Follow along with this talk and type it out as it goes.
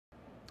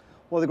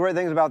Well, the great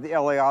things about the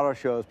LA Auto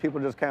Show is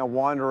people just kind of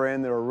wander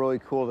in that are really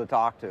cool to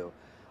talk to.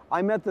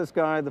 I met this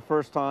guy the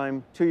first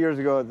time 2 years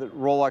ago at the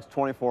Rolex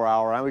 24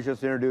 Hour. I was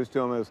just introduced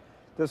to him as,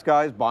 this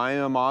guy's buying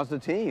a Mazda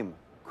team.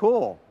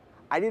 Cool.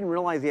 I didn't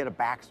realize he had a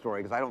backstory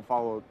because I don't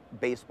follow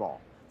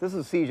baseball. This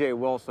is C.J.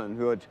 Wilson,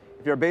 who, if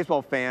you're a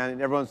baseball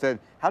fan, everyone said,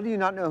 how do you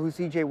not know who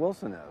C.J.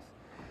 Wilson is?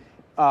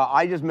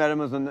 I just met him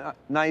as a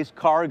nice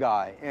car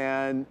guy,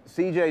 and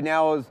C.J.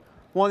 now is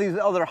one of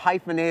these other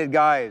hyphenated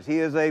guys. He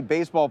is a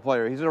baseball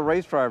player, he's a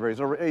race driver,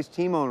 he's a race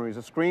team owner, he's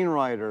a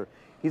screenwriter,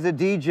 he's a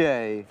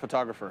DJ.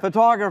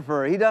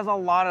 Photographer. He does a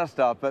lot of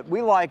stuff, but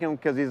we like him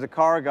because he's a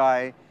car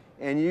guy.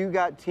 And you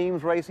got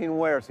teams racing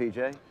where,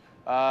 CJ?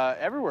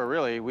 Everywhere,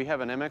 really. We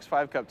have an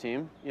MX-5 Cup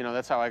team. You know,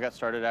 that's how I got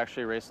started,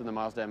 actually, racing the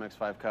Mazda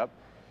MX-5 Cup.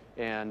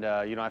 And,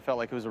 you know, I felt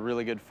like it was a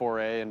really good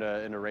foray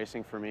into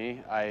racing for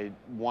me. I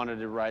wanted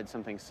to ride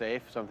something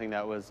safe, something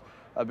that was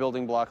a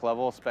building block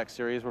level, spec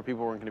series where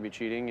people weren't going to be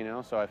cheating, you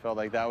know, so I felt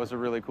like that was a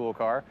really cool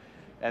car.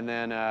 And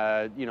then,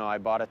 you know, I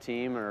bought a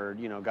team or,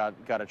 you know,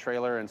 got a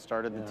trailer and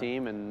started the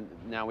team, and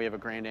now we have a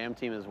Grand Am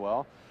team as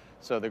well.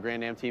 So the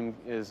Grand Am team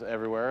is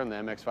everywhere, and the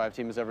MX-5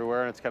 team is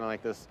everywhere, and it's kind of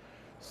like this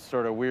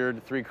sort of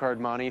weird three-card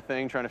money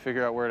thing, trying to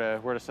figure out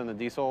where to send the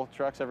diesel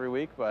trucks every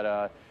week.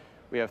 But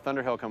we have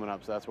Thunderhill coming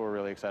up, so that's what we're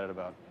really excited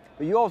about.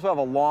 But you also have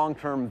a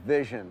long-term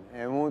vision,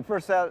 and when we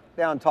first sat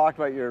down and talked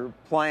about your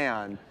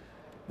plan,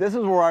 this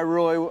is where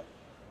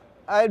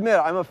I admit,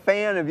 I'm a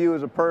fan of you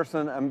as a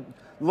person. I'm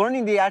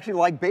learning to actually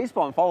like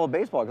baseball and follow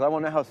baseball because I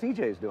want to know how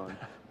CJ's doing.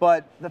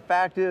 But the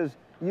fact is,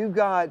 you've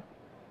got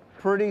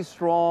pretty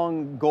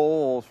strong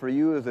goals for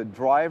you as a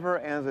driver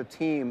and as a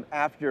team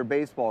after your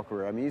baseball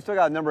career. I mean, you still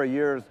got a number of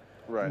years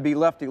to be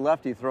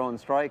lefty-lefty throwing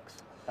strikes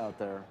out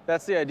there.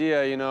 That's the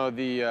idea. You know,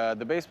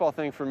 the baseball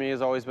thing for me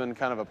has always been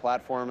kind of a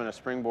platform and a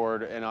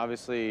springboard, and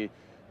obviously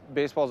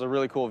baseball is a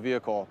really cool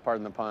vehicle,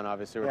 pardon the pun,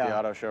 obviously, with the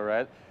auto show,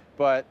 right?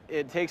 But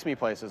it takes me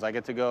places. I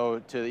get to go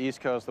to the East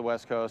Coast, the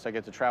West Coast. I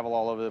get to travel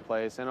all over the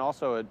place, and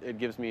also it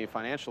gives me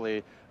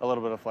financially a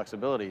little bit of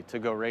flexibility to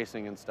go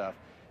racing and stuff.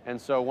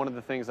 And so one of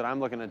the things that I'm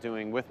looking at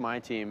doing with my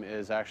team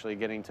is actually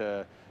getting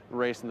to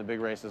race in the big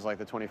races like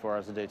the 24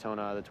 Hours of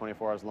Daytona, the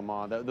 24 Hours of Le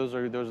Mans. Those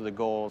are the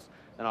goals.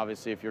 And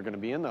obviously, if you're going to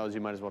be in those,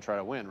 you might as well try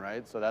to win,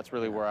 right? So that's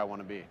really where I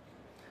want to be.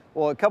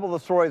 Well, a couple of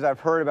the stories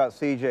I've heard about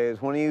CJ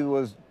is when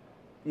you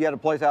had a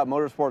place out,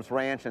 Motorsports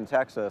Ranch in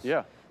Texas.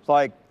 Yeah. It's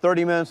like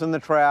 30 minutes on the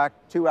track,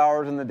 2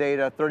 hours in the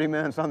data, 30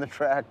 minutes on the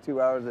track, 2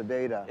 hours of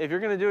data. If you're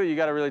going to do it, you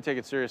got to really take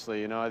it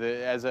seriously. You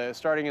know,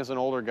 starting as an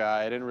older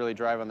guy, I didn't really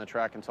drive on the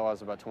track until I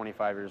was about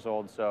 25 years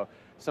old. So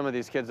some of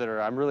these kids that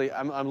are,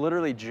 I'm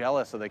literally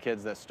jealous of the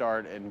kids that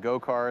start in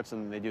go-karts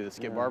and they do the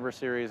Skip Barber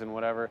series and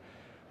whatever.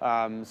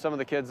 Some of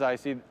the kids I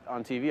see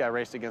on TV, I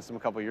raced against them a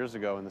couple years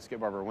ago in the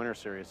Skip Barber Winter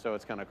Series, so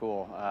it's kind of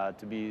cool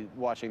to be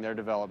watching their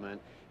development.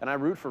 And I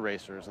root for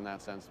racers in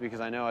that sense because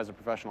I know as a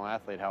professional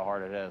athlete how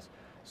hard it is.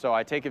 So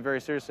I take it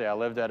very seriously. I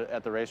lived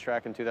at the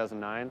racetrack in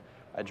 2009.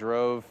 I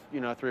drove,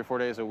 you know, 3 or 4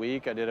 days a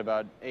week. I did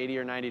about 80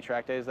 or 90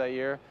 track days that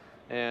year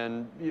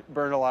and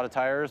burned a lot of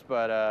tires,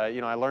 but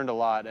you know, I learned a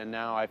lot, and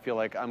now I feel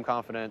like I'm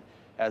confident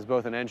as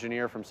both an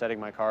engineer from setting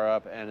my car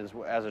up and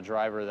as a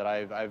driver that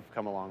I've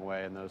come a long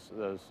way in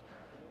those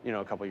you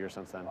know, a couple years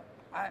since then.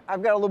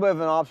 I've got a little bit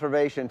of an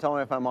observation. Tell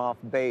me if I'm off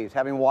base.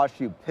 Having watched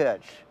you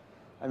pitch,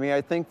 I mean,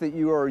 I think that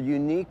you are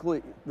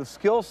uniquely, the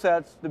skill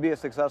sets to be a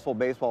successful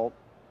baseball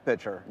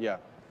pitcher. Yeah.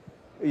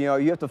 You know,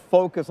 you have to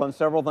focus on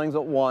several things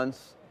at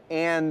once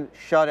and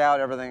shut out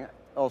everything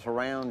else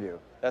around you.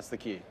 That's the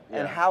key. Yeah.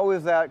 And how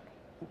is that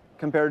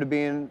compared to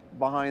being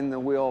behind the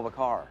wheel of a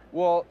car?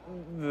 Well,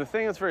 the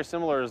thing that's very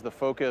similar is the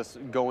focus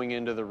going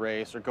into the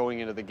race or going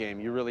into the game.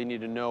 You really need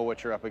to know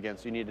what you're up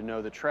against. You need to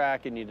know the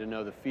track, you need to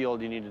know the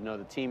field, you need to know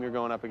the team you're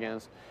going up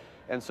against.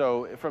 And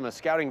so from a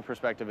scouting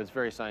perspective, it's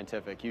very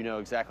scientific. You know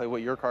exactly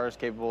what your car is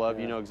capable of,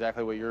 you know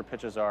exactly what your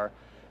pitches are,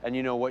 and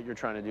you know what you're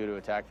trying to do to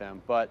attack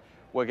them. But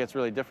what gets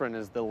really different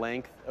is the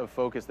length of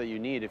focus that you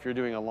need. If you're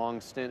doing a long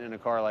stint in a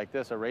car like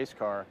this, a race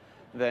car,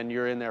 then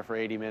you're in there for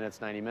 80 minutes,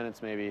 90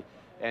 minutes maybe,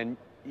 and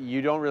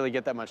you don't really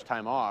get that much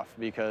time off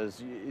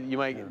because you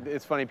might,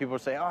 it's funny, people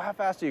say, oh, how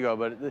fast do you go?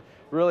 But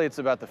really it's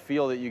about the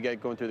feel that you get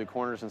going through the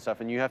corners and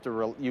stuff, and you have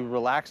to, you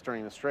relax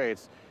during the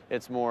straights.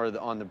 It's more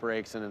on the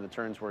brakes and in the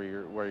turns where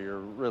you're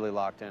really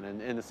locked in.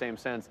 And in the same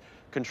sense,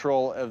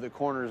 control of the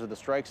corners of the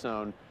strike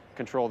zone,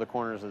 control the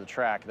corners of the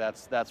track.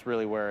 That's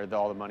really where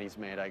all the money's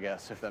made, I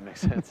guess, if that makes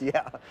sense.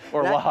 Yeah.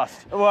 Or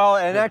lost. Well,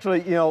 and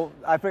actually, you know,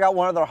 I forgot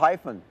one other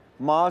hyphen.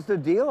 Mazda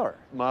dealer.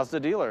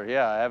 Mazda dealer,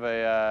 yeah. I have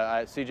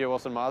a CJ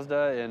Wilson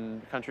Mazda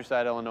in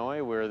Countryside,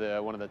 Illinois.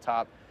 We're one of the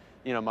top,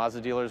 you know,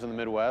 Mazda dealers in the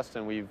Midwest,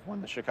 and we've won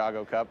the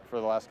Chicago Cup for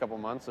the last couple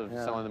months of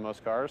selling the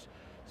most cars.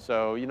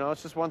 So, you know,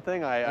 it's just one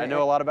thing. I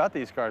know a lot about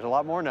these cars, a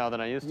lot more now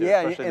than I used to,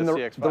 especially and the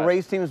CX-5. The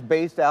race team's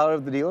based out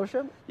of the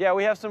dealership? Yeah,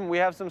 we have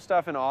some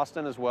stuff in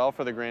Austin as well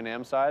for the Grand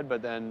Am side,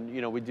 but then, you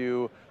know, we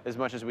do as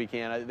much as we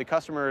can. The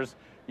customers,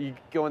 you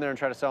go in there and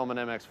try to sell them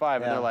an MX-5,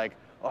 and they're like,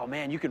 oh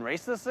man, you can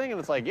race this thing? And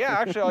it's like, yeah,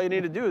 actually all you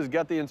need to do is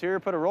gut the interior,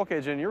 put a roll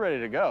cage in, you're ready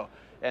to go.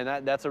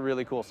 And that's a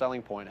really cool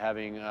selling point.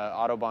 Having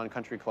Autobahn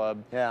Country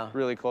Club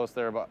really close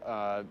there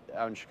out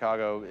in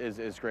Chicago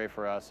is great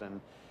for us. And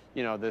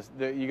you know,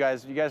 you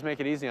guys make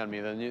it easy on me.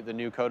 The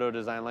new Kodo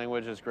design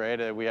language is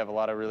great. We have a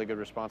lot of really good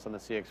response on the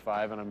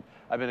CX-5, and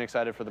I've been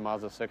excited for the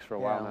Mazda 6 for a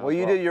while now. Well,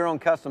 you did your own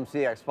custom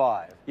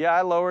CX-5. Yeah,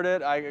 I lowered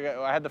it.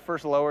 I had the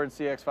first lowered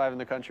CX-5 in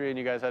the country, and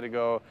you guys had to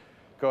go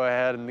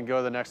ahead and go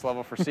to the next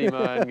level for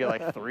SEMA and get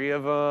like 3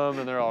 of them,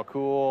 and they're all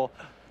cool.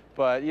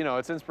 But you know,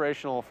 it's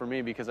inspirational for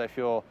me because I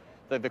feel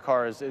that the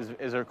car is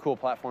a cool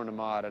platform to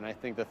mod, and I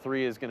think the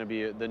 3 is going to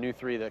be the new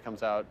 3 that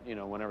comes out. You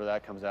know, whenever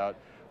that comes out.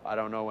 I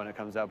don't know when it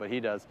comes out, but he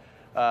does.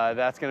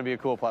 That's going to be a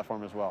cool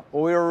platform as well.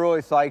 Well, we were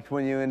really psyched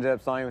when you ended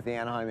up signing with the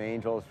Anaheim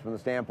Angels from the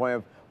standpoint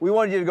of we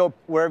wanted you to go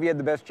wherever you had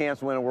the best chance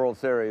to win a World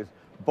Series,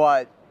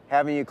 but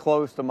having you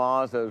close to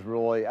Mazda is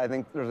really, I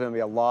think there's going to be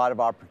a lot of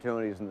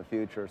opportunities in the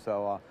future.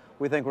 So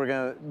we think we're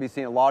going to be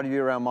seeing a lot of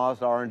you around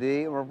Mazda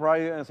R&D, and we're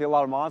probably going to see a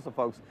lot of Mazda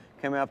folks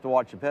coming up to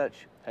watch you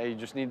pitch. Hey,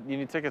 you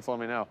need tickets, let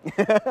me know.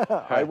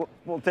 All right,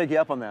 we'll take you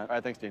up on that. All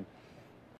right, thanks, Dean.